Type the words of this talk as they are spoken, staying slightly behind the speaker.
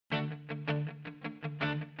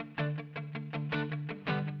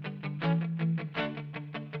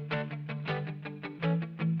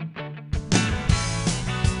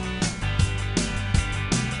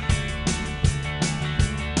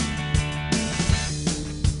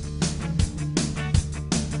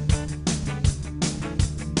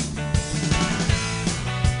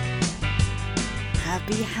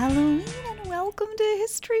Halloween and welcome to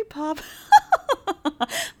History Pop,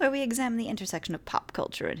 where we examine the intersection of pop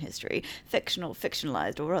culture and history, fictional,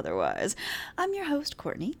 fictionalized, or otherwise. I'm your host,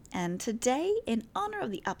 Courtney, and today, in honor of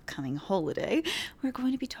the upcoming holiday, we're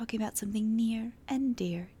going to be talking about something near and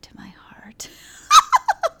dear to my heart.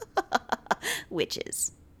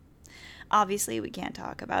 Witches. Obviously, we can't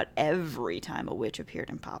talk about every time a witch appeared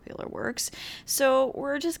in popular works, so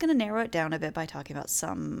we're just going to narrow it down a bit by talking about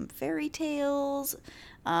some fairy tales,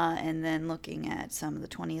 and then looking at some of the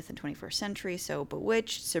 20th and 21st century, so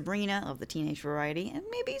Bewitched, Sabrina of the teenage variety, and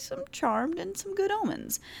maybe some Charmed and some Good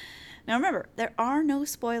Omens. Now remember, there are no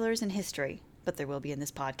spoilers in history, but there will be in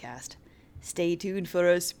this podcast. Stay tuned for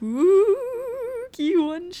a spooky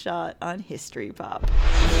one-shot on History Pop.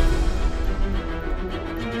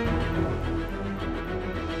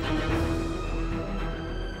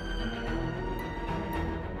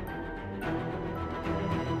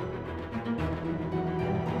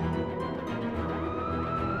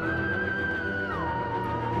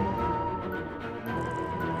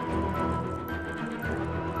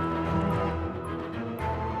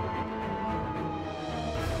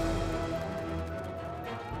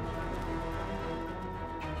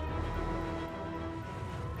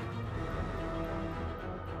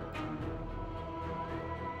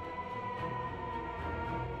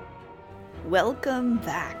 Welcome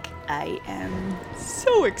back. I am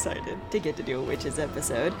so excited to get to do a witches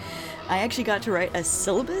episode. I actually got to write a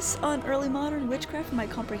syllabus on early modern witchcraft in my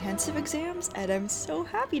comprehensive exams, and I'm so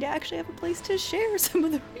happy to actually have a place to share some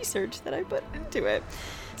of the research that I put into it.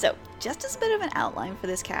 So, just as a bit of an outline for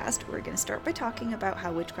this cast, we're going to start by talking about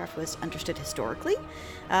how witchcraft was understood historically.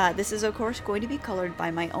 This is, of course, going to be colored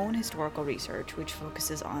by my own historical research, which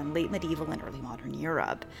focuses on late medieval and early modern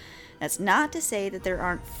Europe. That's not to say that there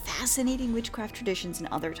aren't fascinating witchcraft traditions in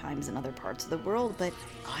other times in other parts of the world, but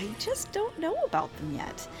I just don't know about them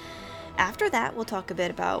yet. After that, we'll talk a bit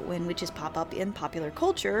about when witches pop up in popular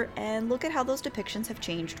culture and look at how those depictions have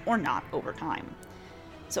changed or not over time.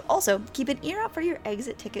 So also, keep an ear out for your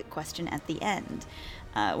exit ticket question at the end.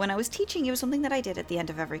 When I was teaching, it was something that I did at the end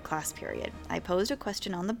of every class period. I posed a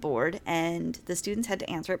question on the board, and the students had to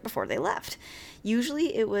answer it before they left.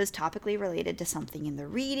 Usually, it was topically related to something in the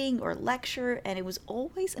reading or lecture, and it was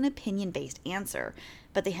always an opinion-based answer,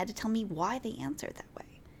 but they had to tell me why they answered that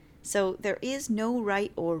way. So there is no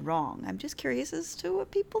right or wrong. I'm just curious as to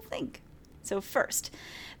what people think. So first,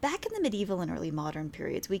 back in the medieval and early modern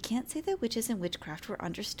periods, we can't say that witches and witchcraft were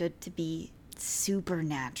understood to be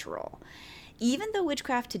supernatural. Even though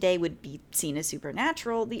witchcraft today would be seen as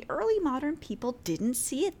supernatural, the early modern people didn't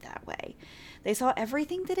see it that way. They saw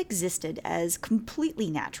everything that existed as completely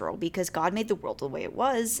natural because God made the world the way it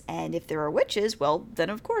was, and if there are witches, well, then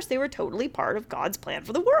of course they were totally part of God's plan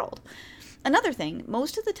for the world. Another thing,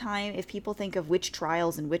 most of the time, if people think of witch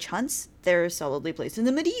trials and witch hunts, they're solidly placed in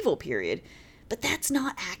the medieval period. But that's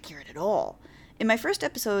not accurate at all. In my first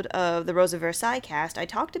episode of the Rose of Versailles cast, I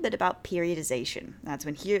talked a bit about periodization. That's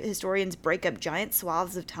when historians break up giant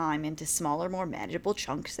swaths of time into smaller, more manageable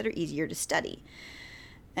chunks that are easier to study.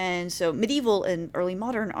 And so medieval and early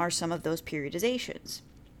modern are some of those periodizations.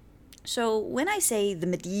 So when I say the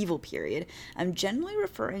medieval period, I'm generally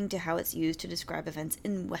referring to how it's used to describe events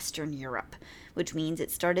in Western Europe, which means it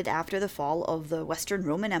started after the fall of the Western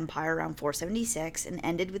Roman Empire around 476 and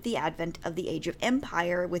ended with the advent of the Age of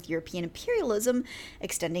Empire, with European imperialism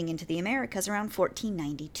extending into the Americas around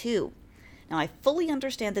 1492. Now, I fully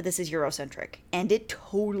understand that this is Eurocentric, and it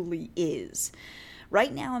totally is.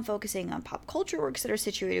 Right now, I'm focusing on pop culture works that are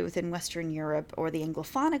situated within Western Europe or the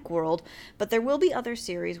Anglophonic world, but there will be other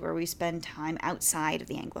series where we spend time outside of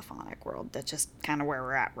the Anglophonic world. That's just kind of where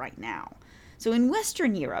we're at right now. So in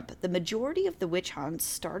Western Europe, the majority of the witch hunts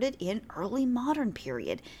started in early modern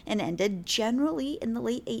period and ended generally in the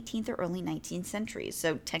late 18th or early 19th centuries,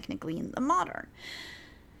 so technically in the modern.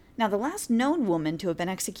 Now, the last known woman to have been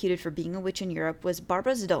executed for being a witch in Europe was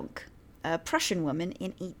Barbara Zdonk, a Prussian woman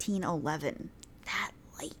in 1811. That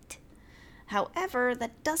late. However,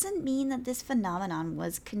 that doesn't mean that this phenomenon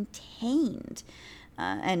was contained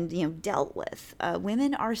and dealt with.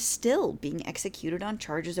 Women are still being executed on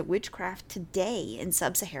charges of witchcraft today in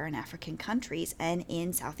sub-Saharan African countries and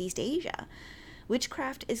in Southeast Asia.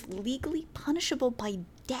 Witchcraft is legally punishable by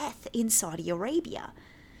death in Saudi Arabia.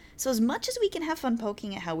 So as much as we can have fun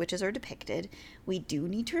poking at how witches are depicted, we do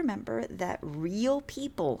need to remember that real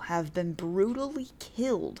people have been brutally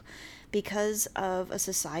killed because of a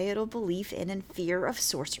societal belief in and fear of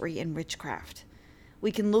sorcery and witchcraft.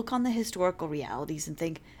 We can look on the historical realities and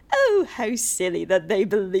think, oh, how silly that they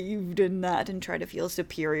believed in that, and try to feel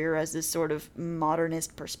superior as this sort of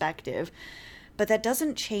modernist perspective. But that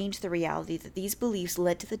doesn't change the reality that these beliefs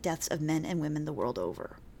led to the deaths of men and women the world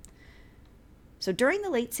over. So during the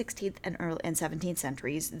late 16th and early and 17th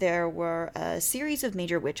centuries, there were a series of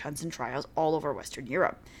major witch hunts and trials all over Western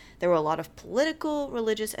Europe. There were a lot of political,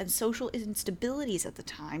 religious, and social instabilities at the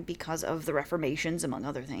time because of the Reformations, among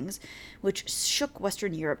other things, which shook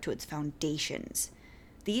Western Europe to its foundations.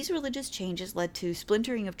 These religious changes led to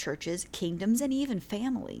splintering of churches, kingdoms, and even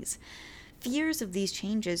families. Fears of these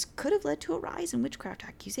changes could have led to a rise in witchcraft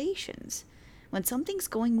accusations. When something's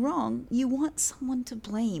going wrong, you want someone to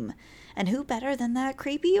blame. And who better than that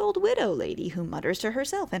creepy old widow lady who mutters to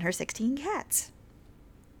herself and her 16 cats?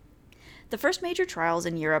 The first major trials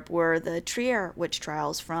in Europe were the Trier witch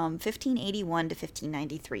trials from 1581 to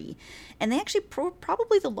 1593, and they actually were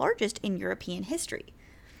probably the largest in European history.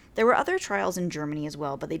 There were other trials in Germany as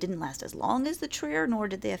well, but they didn't last as long as the Trier, nor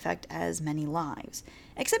did they affect as many lives.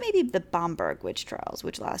 Except maybe the Bamberg witch trials,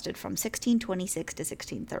 which lasted from 1626 to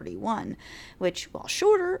 1631, which, while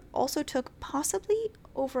shorter, also took possibly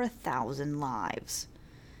over 1,000 lives.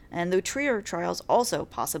 And the Trier trials also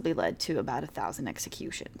possibly led to about 1,000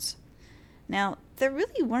 executions. Now, there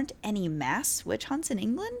really weren't any mass witch hunts in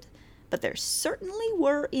England, but there certainly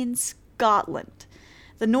were in Scotland.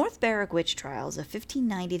 The North Berwick witch trials of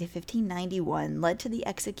 1590 to 1591 led to the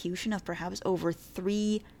execution of perhaps over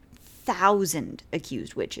 3,000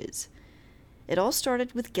 accused witches. It all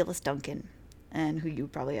started with Gillis Duncan, and who you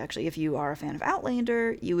probably actually, if you are a fan of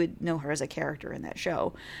Outlander, you would know her as a character in that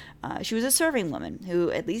show. She was a serving woman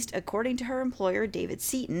who, at least according to her employer, David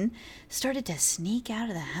Seaton, started to sneak out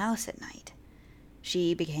of the house at night.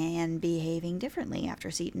 She began behaving differently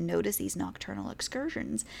after Seaton noticed these nocturnal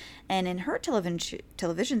excursions, and in her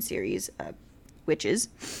television series, Witches,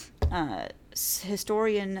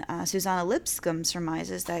 historian Susanna Lipscomb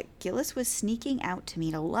surmises that Gillis was sneaking out to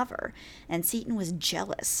meet a lover, and Seaton was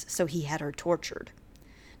jealous, so he had her tortured.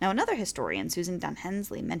 Now, another historian, Susan Dunn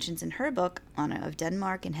Hensley, mentions in her book, Anna of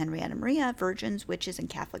Denmark and Henrietta Maria, Virgins, Witches, and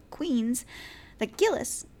Catholic Queens, that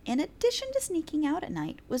Gillis, in addition to sneaking out at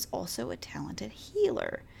night, was also a talented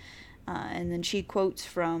healer. And then she quotes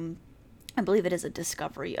from, I believe it is a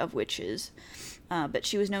Discovery of Witches, but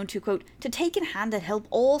she was known to, quote, to take in hand and help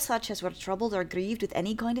all such as were troubled or grieved with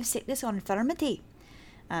any kind of sickness or infirmity.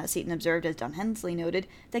 Seaton observed, as Dunn Hensley noted,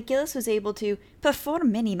 that Gillis was able to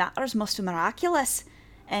perform many matters most miraculous,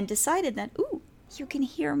 and decided that, ooh, you can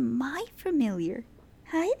hear my familiar.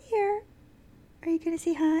 Hi there. Are you going to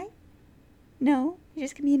say hi? No? You're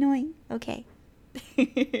just going to be annoying? Okay.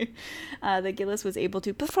 That Gillis was able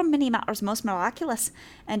to perform many matters most miraculous,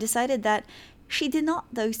 and decided that she did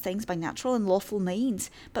not those things by natural and lawful means,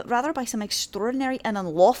 but rather by some extraordinary and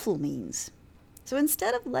unlawful means. So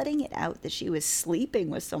instead of letting it out that she was sleeping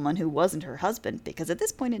with someone who wasn't her husband, because at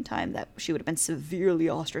this point in time that she would have been severely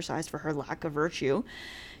ostracized for her lack of virtue,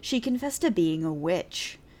 she confessed to being a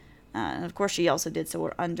witch. And of course she also did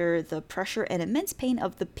so under the pressure and immense pain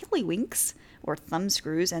of the pillywinks, or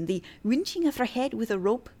thumbscrews, and the wrenching of her head with a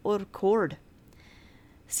rope or cord.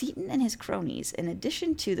 Seaton and his cronies, in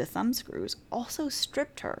addition to the thumbscrews, also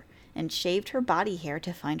stripped her and shaved her body hair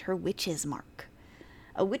to find her witch's mark.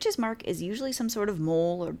 A witch's mark is usually some sort of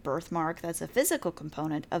mole or birthmark that's a physical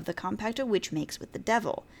component of the compact a witch makes with the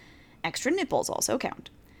devil. Extra nipples also count.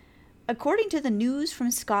 According to the News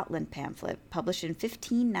from Scotland pamphlet, published in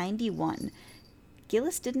 1591,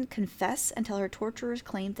 Gillis didn't confess until her torturers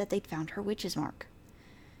claimed that they'd found her witch's mark.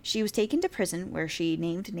 She was taken to prison, where she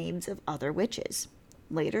named names of other witches.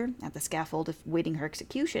 Later, at the scaffold awaiting her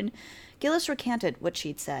execution, Gillis recanted what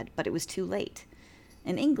she'd said, but it was too late.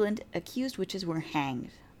 In England, accused witches were hanged,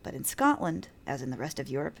 but in Scotland, as in the rest of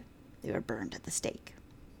Europe, they were burned at the stake.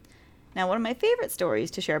 Now, one of my favorite stories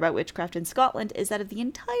to share about witchcraft in Scotland is that of the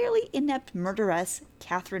entirely inept murderess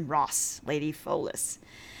Catherine Ross, Lady Folis.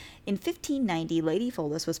 In 1590, Lady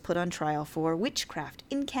Folis was put on trial for witchcraft,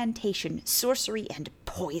 incantation, sorcery, and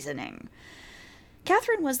poisoning.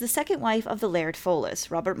 Catherine was the second wife of the Laird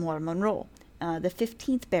Folis, Robert Moore Monroe, the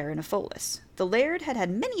 15th Baron of Folis. The Laird had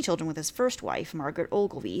had many children with his first wife, Margaret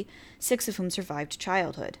Ogilvy, 6 of whom survived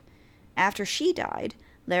childhood. After she died,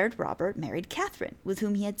 Laird Robert married Catherine, with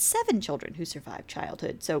whom he had 7 children who survived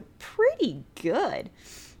childhood, so pretty good.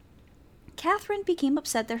 Catherine became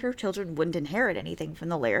upset that her children wouldn't inherit anything from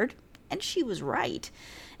the Laird, and she was right.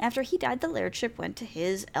 After he died, the lairdship went to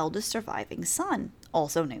his eldest surviving son,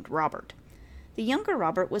 also named Robert. The younger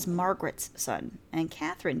Robert was Margaret's son, and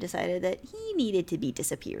Catherine decided that he needed to be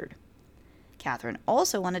disappeared. Catherine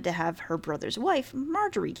also wanted to have her brother's wife,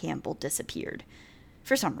 Marjorie Campbell, disappeared.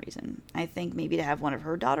 For some reason. I think maybe to have one of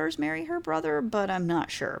her daughters marry her brother, but I'm not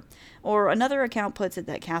sure. Or another account puts it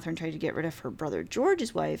that Catherine tried to get rid of her brother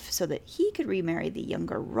George's wife so that he could remarry the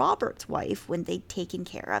younger Robert's wife when they'd taken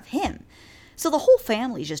care of him. So the whole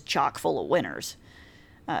family's just chock full of winners.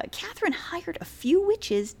 Catherine hired a few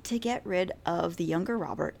witches to get rid of the younger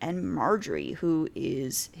Robert and Marjorie, who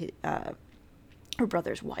is her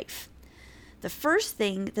brother's wife. The first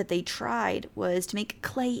thing that they tried was to make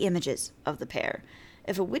clay images of the pair.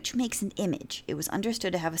 If a witch makes an image, it was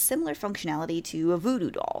understood to have a similar functionality to a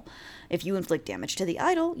voodoo doll. If you inflict damage to the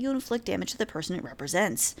idol, you inflict damage to the person it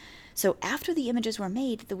represents. So after the images were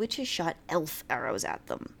made, the witches shot elf arrows at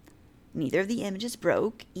them. Neither of the images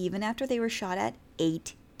broke, even after they were shot at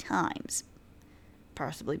 8 times.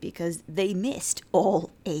 Possibly because they missed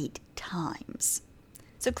all 8 times.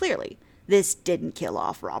 So clearly, this didn't kill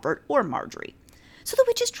off Robert or Marjorie. So the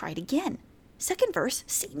witches tried again. Second verse,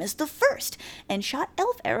 same as the first, and shot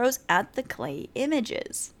elf arrows at the clay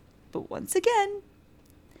images. But once again,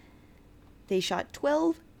 they shot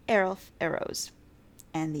 12 elf arrows,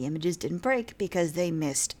 and the images didn't break because they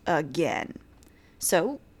missed again.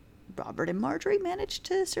 So Robert and Marjorie managed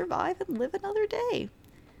to survive and live another day.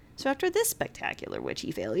 So after this spectacular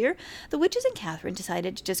witchy failure, the witches and Catherine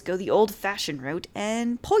decided to just go the old-fashioned route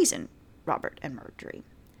and poison Robert and Marjorie.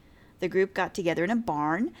 The group got together in a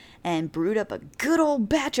barn and brewed up a good old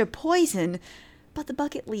batch of poison, but the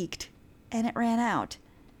bucket leaked, and it ran out.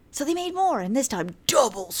 So they made more, and this time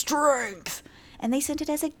double strength, and they sent it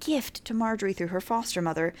as a gift to Marjorie through her foster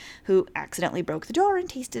mother, who accidentally broke the jar and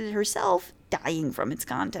tasted it herself, dying from its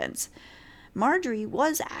contents. Marjorie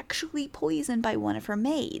was actually poisoned by one of her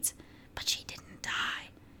maids, but she didn't die.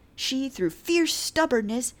 She, through fierce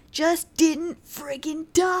stubbornness, just didn't friggin'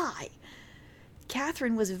 die.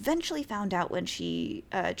 Catherine was eventually found out when she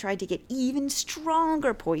tried to get even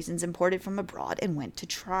stronger poisons imported from abroad and went to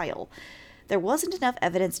trial. There wasn't enough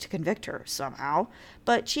evidence to convict her, somehow,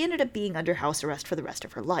 but she ended up being under house arrest for the rest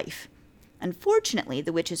of her life. Unfortunately,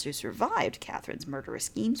 the witches who survived Catherine's murderous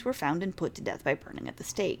schemes were found and put to death by burning at the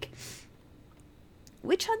stake.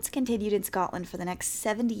 Witch hunts continued in Scotland for the next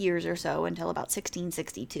 70 years or so until about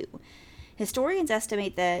 1662. Historians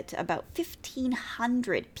estimate that about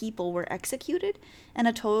 1,500 people were executed, and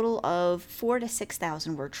a total of 4,000 to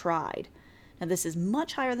 6,000 were tried. Now, this is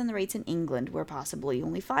much higher than the rates in England, where possibly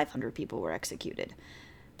only 500 people were executed.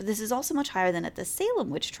 But this is also much higher than at the Salem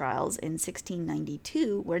witch trials in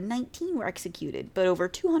 1692, where 19 were executed, but over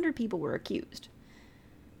 200 people were accused.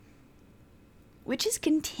 Witches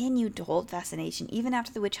continued to hold fascination even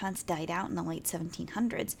after the witch hunts died out in the late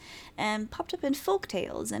 1700s and popped up in folk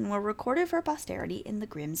tales and were recorded for posterity in the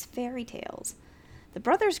Grimm's fairy tales. The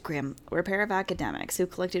Brothers Grimm were a pair of academics who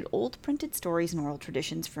collected old printed stories and oral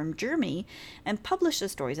traditions from Germany and published the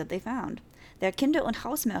stories that they found. Their Kinder- und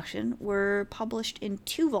Hausmärchen were published in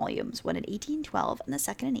 2 volumes, one in 1812 and the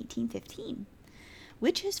second in 1815.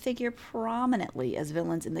 Witches figure prominently as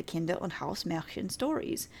villains in the Kinder- und Hausmärchen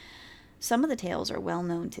stories. Some of the tales are well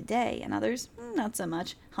known today, and others, not so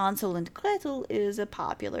much. Hansel and Gretel is a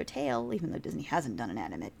popular tale, even though Disney hasn't done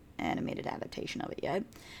an animated adaptation of it yet.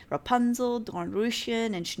 Rapunzel,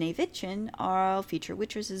 Dornröschen, and Schneewittchen all feature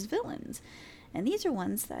witches as villains, and these are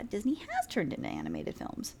ones that Disney has turned into animated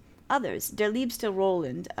films. Others, Der liebste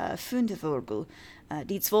Roland, Fundevogel,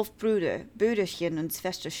 Die 12 Brüder, Brüderchen und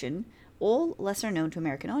Schwesterchen, all lesser known to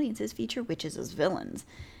American audiences, feature witches as villains.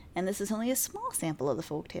 And this is only a small sample of the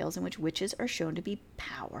folk tales in which witches are shown to be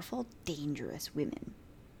powerful, dangerous women.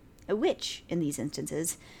 A witch, in these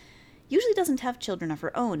instances, usually doesn't have children of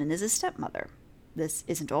her own and is a stepmother. This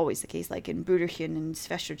isn't always the case, like in Brüderchen and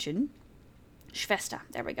Schwesterchen. Schwester,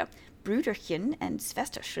 there we go. Brüderchen and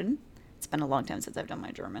Schwesterchen. It's been a long time since I've done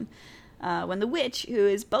my German. When the witch, who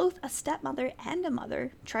is both a stepmother and a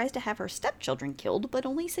mother, tries to have her stepchildren killed, but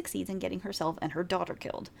only succeeds in getting herself and her daughter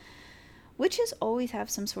killed. Witches always have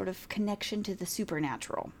some sort of connection to the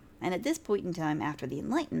supernatural, and at this point in time after the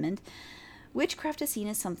Enlightenment, witchcraft is seen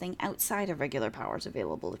as something outside of regular powers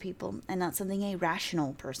available to people, and not something a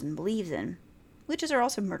rational person believes in. Witches are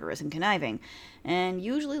also murderous and conniving, and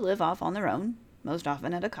usually live off on their own, most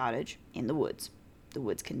often at a cottage, in the woods. The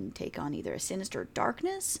woods can take on either a sinister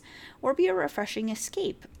darkness, or be a refreshing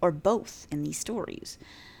escape, or both in these stories.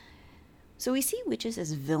 So we see witches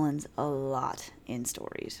as villains a lot in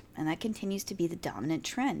stories, and that continues to be the dominant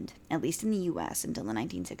trend, at least in the US until the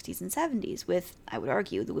 1960s and 70s, with, I would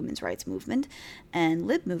argue, the women's rights movement and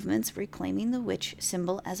lib movements reclaiming the witch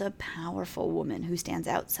symbol as a powerful woman who stands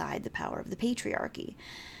outside the power of the patriarchy.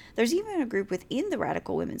 There's even a group within the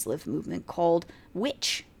radical women's lib movement called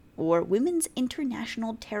WITCH, or Women's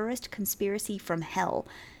International Terrorist Conspiracy from Hell,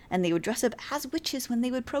 and they would dress up as witches when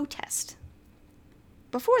they would protest.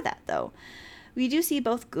 Before that, though, we do see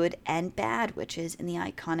both good and bad witches in the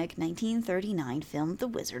iconic 1939 film The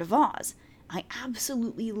Wizard of Oz. I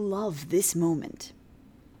absolutely love this moment.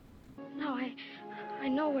 No, I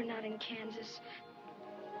know we're not in Kansas.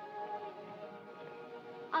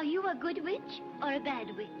 Are you a good witch or a bad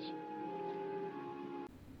witch?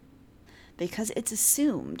 Because it's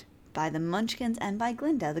assumed by the Munchkins and by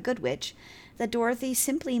Glinda, the Good Witch, that Dorothy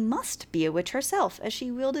simply must be a witch herself, as she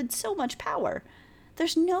wielded so much power.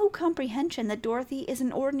 There's no comprehension that Dorothy is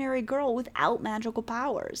an ordinary girl without magical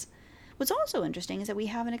powers. What's also interesting is that we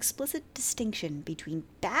have an explicit distinction between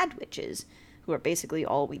bad witches, who are basically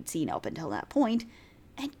all we'd seen up until that point,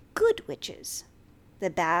 and good witches. The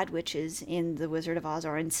bad witches in The Wizard of Oz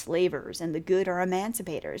are enslavers, and the good are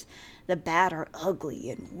emancipators. The bad are ugly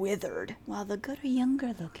and withered, while the good are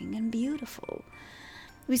younger looking and beautiful.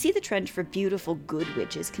 We see the trend for beautiful good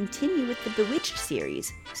witches continue with the Bewitched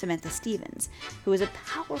series, Samantha Stevens, who is a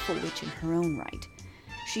powerful witch in her own right.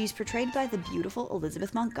 She's portrayed by the beautiful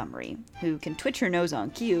Elizabeth Montgomery, who can twitch her nose on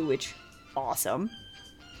cue, which, awesome.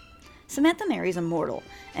 Samantha marries a mortal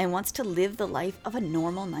and wants to live the life of a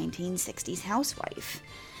normal 1960s housewife.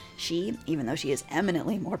 She, even though she is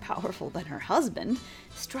eminently more powerful than her husband,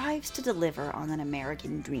 strives to deliver on an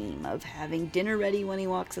American dream of having dinner ready when he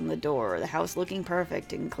walks in the door, the house looking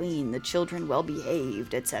perfect and clean, the children well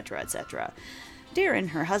behaved, etc., etc. Darren,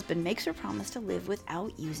 her husband, makes her promise to live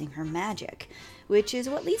without using her magic, which is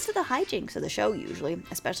what leads to the hijinks of the show usually,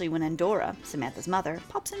 especially when Endora, Samantha's mother,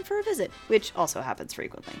 pops in for a visit, which also happens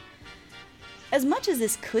frequently. As much as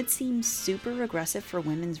this could seem super regressive for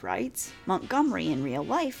women's rights, Montgomery in real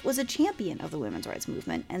life was a champion of the women's rights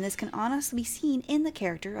movement, and this can honestly be seen in the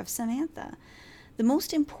character of Samantha. The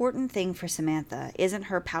most important thing for Samantha isn't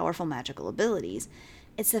her powerful magical abilities,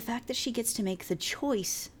 it's the fact that she gets to make the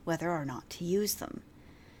choice whether or not to use them.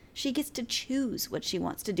 She gets to choose what she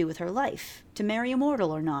wants to do with her life, to marry a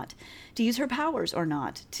mortal or not, to use her powers or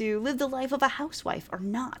not, to live the life of a housewife or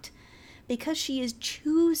not. Because she is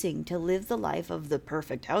choosing to live the life of the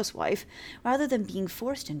perfect housewife, rather than being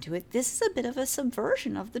forced into it, this is a bit of a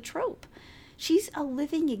subversion of the trope. She's a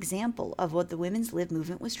living example of what the women's lib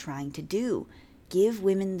movement was trying to do. Give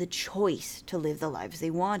women the choice to live the lives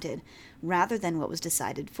they wanted, rather than what was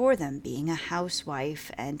decided for them, being a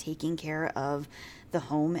housewife and taking care of the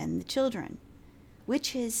home and the children.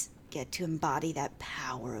 Witches get to embody that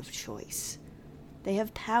power of choice. They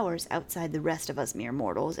have powers outside the rest of us mere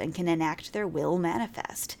mortals and can enact their will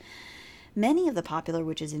manifest. Many of the popular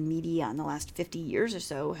witches in media in the last 50 years or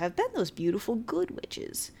so have been those beautiful good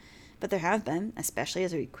witches. But there have been, especially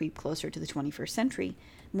as we creep closer to the 21st century,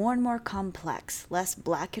 more and more complex, less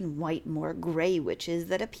black and white, more gray witches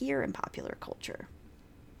that appear in popular culture.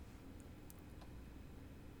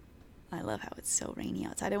 I love how it's so rainy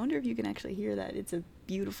outside. I wonder if you can actually hear that. It's a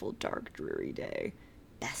beautiful, dark, dreary day.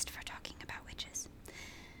 Best for talking about witches.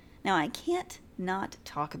 Now, I can't not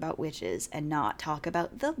talk about witches and not talk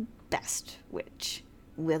about the best witch,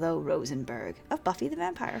 Willow Rosenberg of Buffy the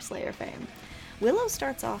Vampire Slayer fame. Willow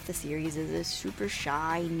starts off the series as a super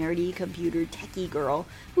shy, nerdy, computer techie girl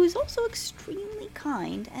who is also extremely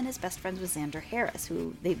kind and is best friends with Xander Harris,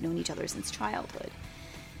 who they've known each other since childhood.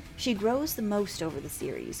 She grows the most over the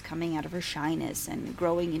series, coming out of her shyness and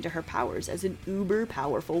growing into her powers as an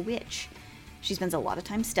uber-powerful witch. She spends a lot of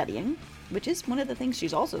time studying, which is one of the things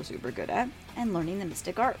she's also super good at, and learning the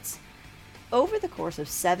mystic arts. Over the course of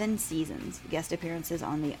 7 seasons, guest appearances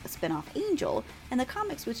on the spin-off Angel, and the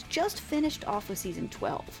comics which just finished off with season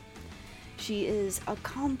 12. She is a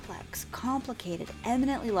complex, complicated,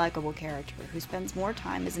 eminently likable character who spends more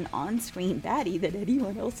time as an on-screen baddie than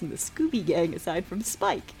anyone else in the Scooby Gang aside from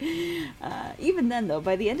Spike. Even then, though,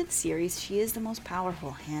 by the end of the series, she is the most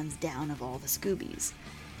powerful, hands down, of all the Scoobies.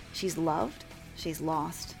 She's loved, she's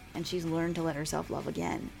lost, and she's learned to let herself love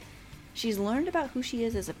again. She's learned about who she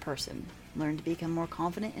is as a person, learned to become more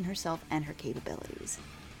confident in herself and her capabilities.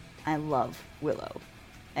 I love Willow.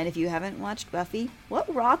 And if you haven't watched Buffy,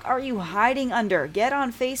 what rock are you hiding under? Get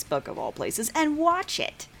on Facebook, of all places, and watch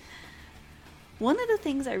it! One of the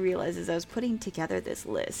things I realized as I was putting together this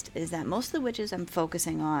list is that most of the witches I'm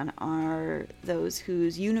focusing on are those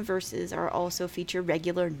whose universes are also feature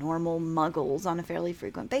regular, normal muggles on a fairly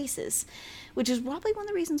frequent basis, which is probably one of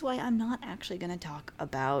the reasons why I'm not actually going to talk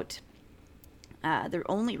about the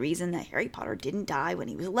only reason that Harry Potter didn't die when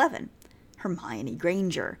he was 11, Hermione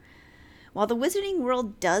Granger. While the wizarding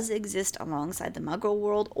world does exist alongside the Muggle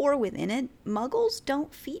world or within it, Muggles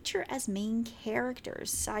don't feature as main characters,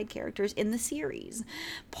 side characters in the series.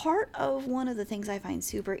 Part of one of the things I find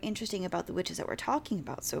super interesting about the witches that we're talking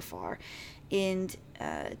about so far and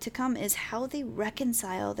to come is how they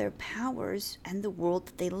reconcile their powers and the world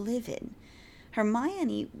that they live in.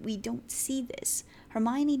 Hermione, we don't see this.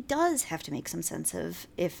 Hermione does have to make some sense of,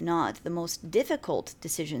 if not the most difficult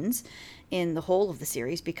decisions in the whole of the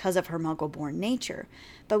series because of her Muggle-born nature,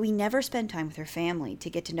 but we never spend time with her family to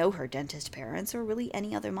get to know her dentist parents or really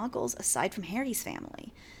any other Muggles aside from Harry's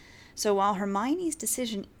family. So while Hermione's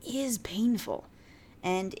decision is painful,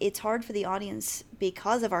 and it's hard for the audience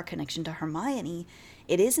because of our connection to Hermione,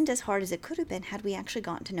 it isn't as hard as it could have been had we actually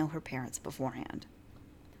gotten to know her parents beforehand.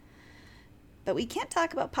 But we can't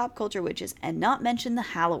talk about pop culture witches and not mention the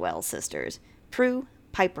Halliwell sisters, Prue,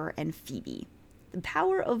 Piper, and Phoebe. The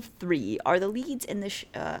Power of Three are the leads in the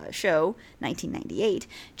show, 1998,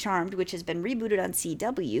 Charmed, which has been rebooted on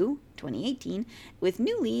CW, 2018, with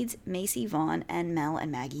new leads Macy Vaughn and Mel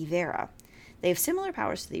and Maggie Vera. They have similar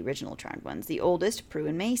powers to the original Charmed ones, the oldest, Prue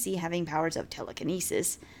and Macy, having powers of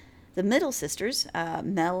telekinesis. The middle sisters,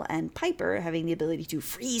 Mel and Piper, having the ability to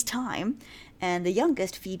freeze time, and the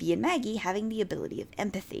youngest, Phoebe and Maggie, having the ability of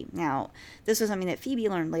empathy. Now, this was something that Phoebe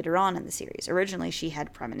learned later on in the series. Originally, she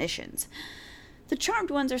had premonitions. The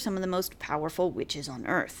Charmed ones are some of the most powerful witches on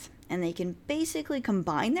Earth, and they can basically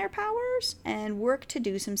combine their powers and work to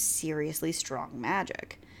do some seriously strong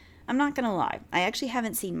magic. I'm not gonna lie, I actually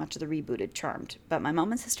haven't seen much of the rebooted Charmed, but my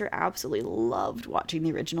mom and sister absolutely loved watching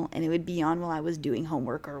the original, and it would be on while I was doing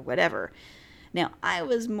homework or whatever. Now, I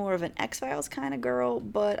was more of an X-Files kind of girl,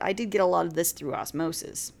 but I did get a lot of this through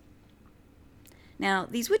osmosis. Now,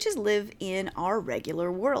 these witches live in our regular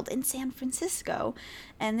world in San Francisco,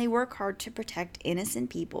 and they work hard to protect innocent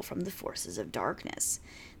people from the forces of darkness.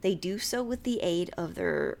 They do so with the aid of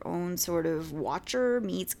their own sort of watcher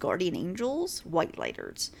meets guardian angels, White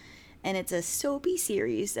Lighters. And it's a soapy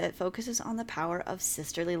series that focuses on the power of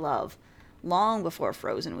sisterly love, long before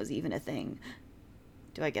Frozen was even a thing.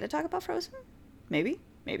 Do I get to talk about Frozen? Maybe,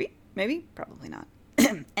 probably not.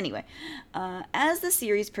 Anyway, as the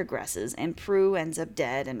series progresses and Prue ends up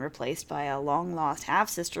dead and replaced by a long-lost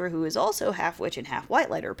half-sister who is also half-witch and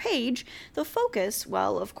half-white-lighter, Paige, the focus,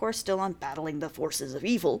 while of course still on battling the forces of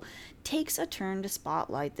evil, takes a turn to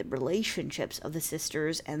spotlight the relationships of the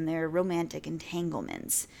sisters and their romantic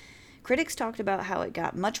entanglements. Critics talked about how it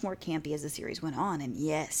got much more campy as the series went on, and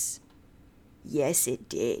yes, it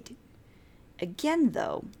did. Again,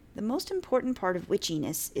 though, the most important part of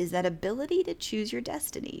witchiness is that ability to choose your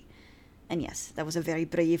destiny. And yes, that was a very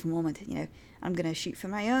brave moment. I'm going to shoot for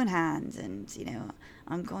my own hands and,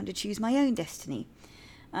 I'm going to choose my own destiny.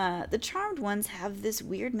 The Charmed ones have this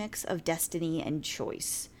weird mix of destiny and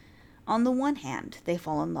choice. On the one hand, they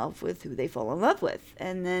fall in love with who they fall in love with,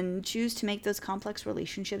 and then choose to make those complex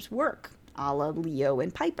relationships work, a la Leo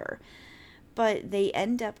and Piper. But they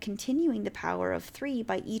end up continuing the power of three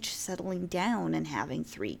by each settling down and having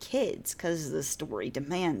 3 kids, because the story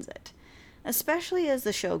demands it. Especially as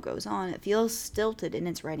the show goes on, it feels stilted in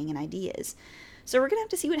its writing and ideas. So we're going to have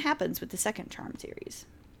to see what happens with the second Charmed series.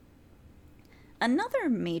 Another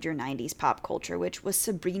major 90s pop culture witch was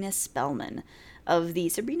Sabrina Spellman, of the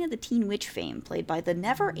Sabrina the Teen Witch fame, played by the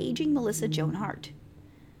never-aging Melissa Joan Hart.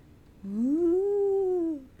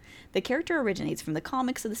 Ooh. The character originates from the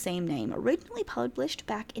comics of the same name, originally published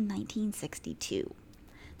back in 1962.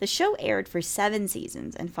 The show aired for 7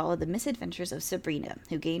 seasons and followed the misadventures of Sabrina,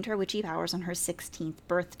 who gained her witchy powers on her 16th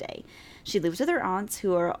birthday. She lives with her aunts,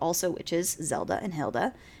 who are also witches, Zelda and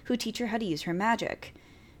Hilda, who teach her how to use her magic.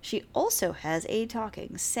 She also has a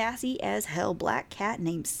talking, sassy-as-hell black cat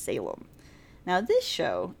named Salem. Now, this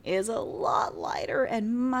show is a lot lighter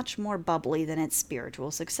and much more bubbly than its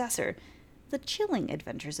spiritual successor, The Chilling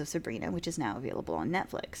Adventures of Sabrina, which is now available on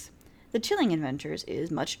Netflix. The Chilling Adventures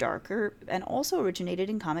is much darker and also originated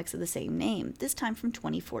in comics of the same name, this time from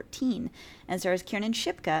 2014, and stars Kiernan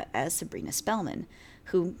Shipka as Sabrina Spellman,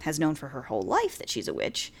 who has known for her whole life that she's a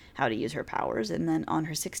witch, how to use her powers, and then on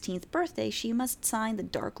her 16th birthday she must sign the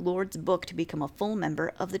Dark Lord's book to become a full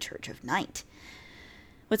member of the Church of Night.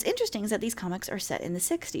 What's interesting is that these comics are set in the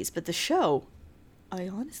 60s, but the show, I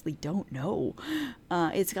honestly don't know.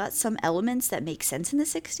 It's got some elements that make sense in the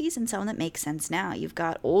 60s and some that make sense now. You've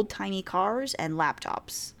got old-timey cars and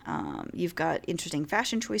laptops. You've got interesting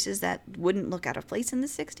fashion choices that wouldn't look out of place in the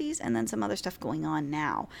 60s, and then some other stuff going on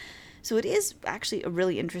now. So it is actually a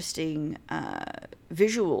really interesting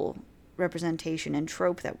visual representation and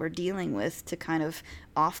trope that we're dealing with to kind of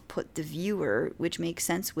off-put the viewer, which makes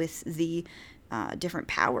sense with the different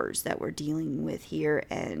powers that we're dealing with here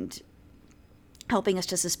and helping us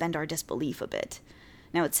to suspend our disbelief a bit.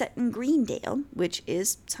 Now, it's set in Greendale, which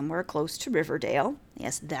is somewhere close to Riverdale.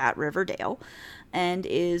 Yes, that Riverdale. And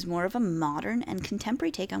is more of a modern and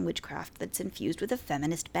contemporary take on witchcraft that's infused with a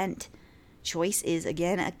feminist bent. Choice is,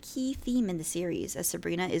 again, a key theme in the series, as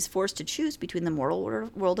Sabrina is forced to choose between the mortal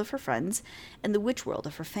world of her friends and the witch world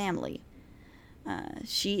of her family.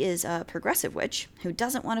 She is a progressive witch who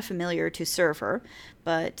doesn't want a familiar to serve her,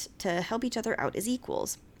 but to help each other out as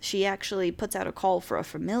equals. She actually puts out a call for a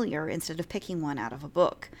familiar instead of picking one out of a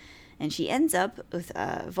book. And she ends up with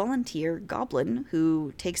a volunteer goblin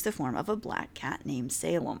who takes the form of a black cat named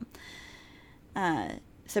Salem.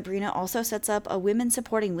 Sabrina also sets up a women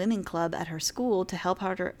supporting women club at her school to help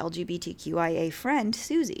out her LGBTQIA friend,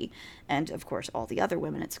 Susie, and, of course, all the other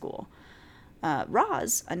women at school.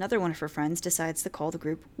 Roz, another one of her friends, decides to call the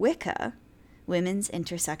group Wicca, Women's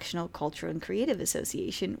Intersectional Cultural and Creative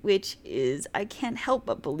Association, which is, I can't help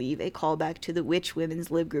but believe, a callback to the Witch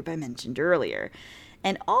Women's Lib group I mentioned earlier.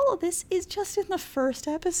 And all of this is just in the first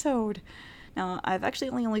episode. Now, I've actually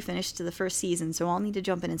only finished to the first season, so I'll need to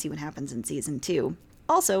jump in and see what happens in season 2.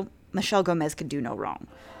 Also, Michelle Gomez could do no wrong.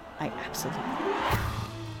 I absolutely love.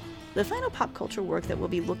 The final pop culture work that we'll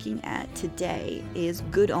be looking at today is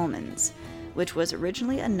Good Omens, which was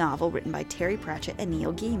originally a novel written by Terry Pratchett and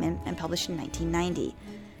Neil Gaiman and published in 1990.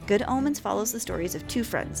 Good Omens follows the stories of two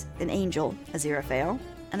friends, an angel, Aziraphale,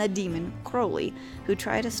 and a demon, Crowley, who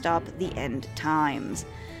try to stop the end times.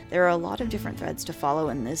 There are a lot of different threads to follow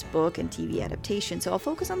in this book and TV adaptation, so I'll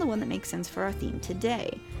focus on the one that makes sense for our theme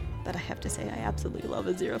today. But I have to say, I absolutely love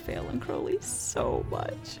Aziraphale and Crowley so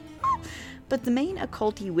much. But the main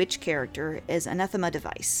occulty witch character is Anathema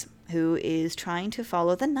Device, who is trying to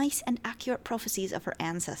follow the nice and accurate prophecies of her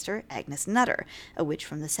ancestor, Agnes Nutter, a witch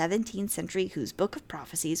from the 17th century whose book of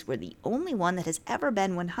prophecies were the only one that has ever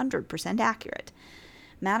been 100% accurate.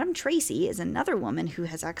 Madame Tracy is another woman who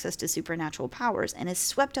has access to supernatural powers and is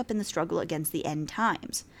swept up in the struggle against the end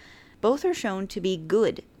times. Both are shown to be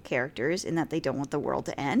good characters in that they don't want the world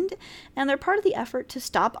to end, and they're part of the effort to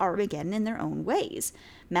stop Armageddon in their own ways.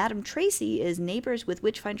 Madame Tracy is neighbors with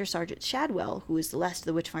Witchfinder Sergeant Shadwell, who is the last of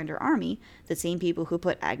the Witchfinder army, the same people who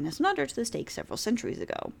put Agnes Nutter to the stake several centuries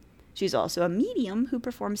ago. She's also a medium who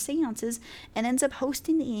performs seances and ends up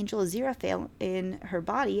hosting the angel Aziraphale in her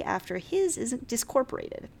body after his is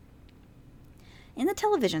discorporated. In the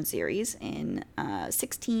television series, in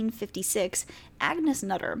 1656, Agnes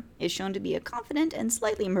Nutter is shown to be a confident and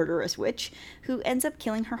slightly murderous witch who ends up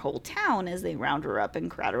killing her whole town as they round her up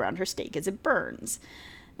and crowd around her stake as it burns.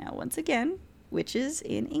 Now, once again, witches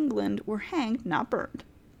in England were hanged, not burned.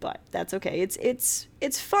 But that's okay.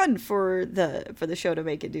 It's fun for the show to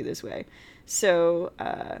make it do this way. So,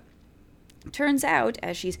 turns out,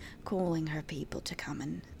 as she's calling her people to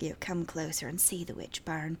come closer and see the witch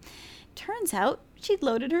burn, turns out she'd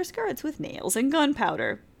loaded her skirts with nails and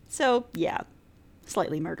gunpowder. So, yeah,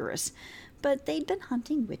 slightly murderous. But they'd been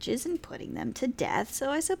hunting witches and putting them to death, so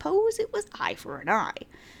I suppose it was eye for an eye.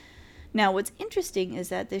 Now, what's interesting is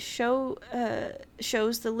that this show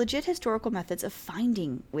shows the legit historical methods of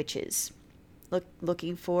finding witches.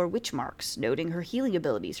 Looking for witch marks, noting her healing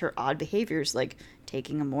abilities, her odd behaviors like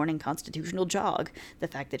taking a morning constitutional jog, the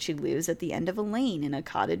fact that she lives at the end of a lane in a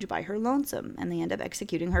cottage by her lonesome, and they end up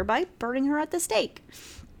executing her by burning her at the stake.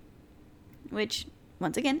 Which,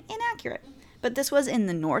 once again, inaccurate. But this was in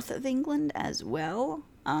the north of England as well,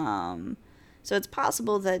 so it's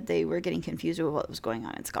possible that they were getting confused with what was going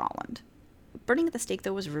on in Scotland. Burning at the stake,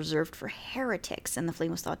 though, was reserved for heretics, and the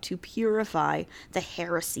flame was thought to purify the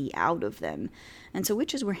heresy out of them. And so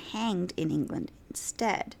witches were hanged in England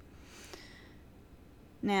instead.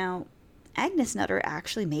 Now, Agnes Nutter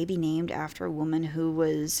actually may be named after a woman who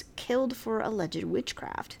was killed for alleged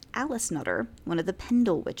witchcraft. Alice Nutter, one of the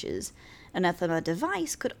Pendle witches. Anathema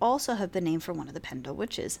Device could also have been named for one of the Pendle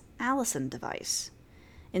witches, Alison Device.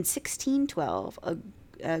 In 1612,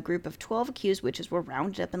 a group of 12 accused witches were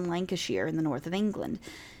rounded up in Lancashire in the north of England.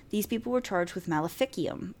 These people were charged with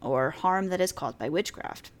maleficium, or harm that is caused by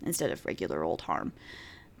witchcraft, instead of regular old harm.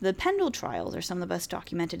 The Pendle trials are some of the best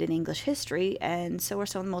documented in English history, and so are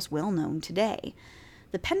some of the most well-known today.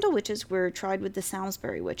 The Pendle witches were tried with the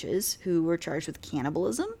Salisbury witches, who were charged with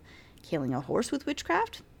cannibalism, killing a horse with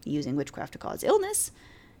witchcraft, using witchcraft to cause illness,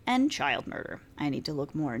 and child murder. I need to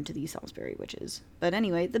look more into these Salisbury witches. But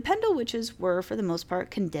anyway, the Pendle witches were, for the most part,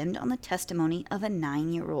 condemned on the testimony of a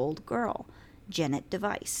 9-year-old girl, Janet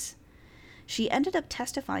Device. She ended up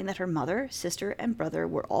testifying that her mother, sister, and brother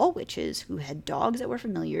were all witches who had dogs that were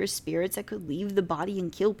familiars, spirits that could leave the body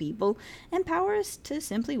and kill people, and powers to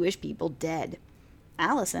simply wish people dead.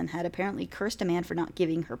 Allison had apparently cursed a man for not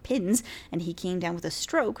giving her pins, and he came down with a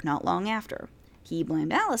stroke not long after. He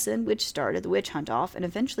blamed Allison, which started the witch hunt off, and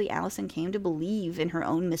eventually Allison came to believe in her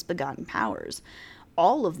own misbegotten powers.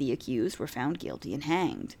 All of the accused were found guilty and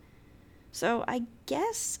hanged. So I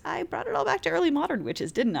guess I brought it all back to early modern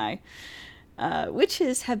witches, didn't I?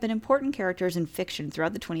 Witches have been important characters in fiction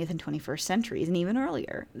throughout the 20th and 21st centuries, and even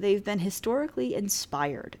earlier. They've been historically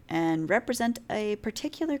inspired and represent a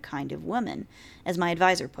particular kind of woman, as my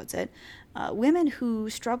advisor puts it. Women who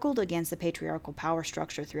struggled against the patriarchal power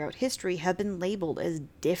structure throughout history have been labeled as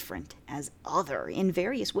different, as other, in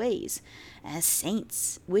various ways, as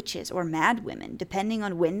saints, witches, or mad women, depending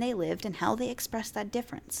on when they lived and how they expressed that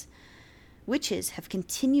difference. Witches have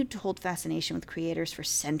continued to hold fascination with creators for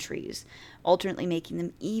centuries, alternately making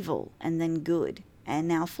them evil and then good, and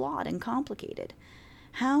now flawed and complicated.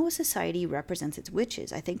 How a society represents its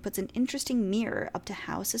witches, I think, puts an interesting mirror up to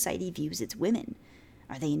how society views its women.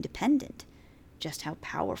 Are they independent? Just how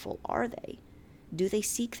powerful are they? Do they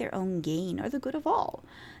seek their own gain or the good of all?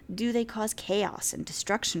 Do they cause chaos and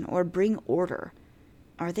destruction or bring order?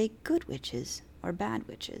 Are they good witches or bad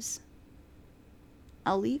witches?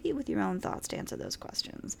 I'll leave you with your own thoughts to answer those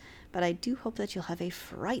questions, but I do hope that you'll have a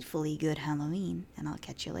frightfully good Halloween, and I'll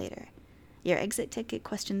catch you later. Your exit ticket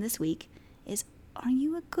question this week is, are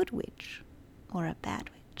you a good witch or a bad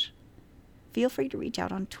witch? Feel free to reach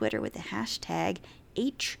out on Twitter with the hashtag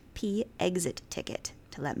HPExitTicket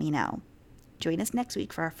to let me know. Join us next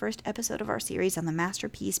week for our first episode of our series on the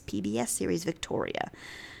Masterpiece PBS series Victoria.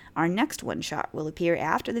 Our next one-shot will appear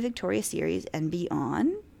after the Victoria series and be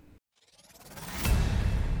on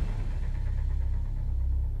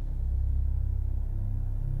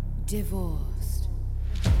divorced,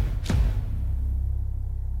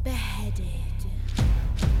 beheaded,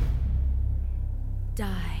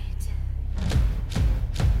 died,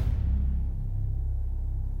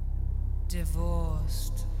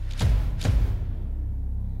 divorced,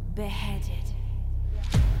 beheaded,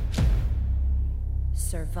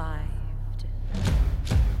 survived.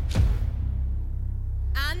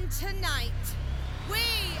 And tonight, we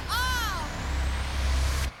are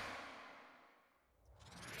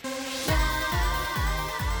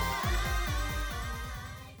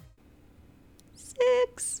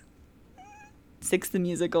 6 the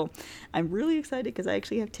musical. I'm really excited because I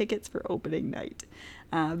actually have tickets for opening night.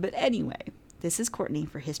 But anyway, this is Courtney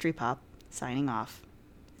for History Pop, signing off.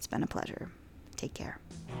 It's been a pleasure. Take care.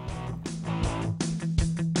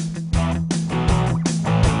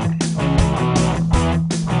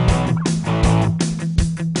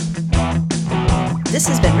 This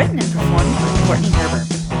has been written and performed by Courtney Herber.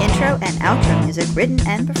 Intro and outro music written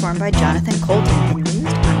and performed by Jonathan Colton and used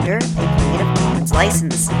under a Creative Commons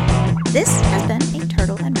license. This has been a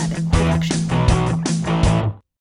Turtle and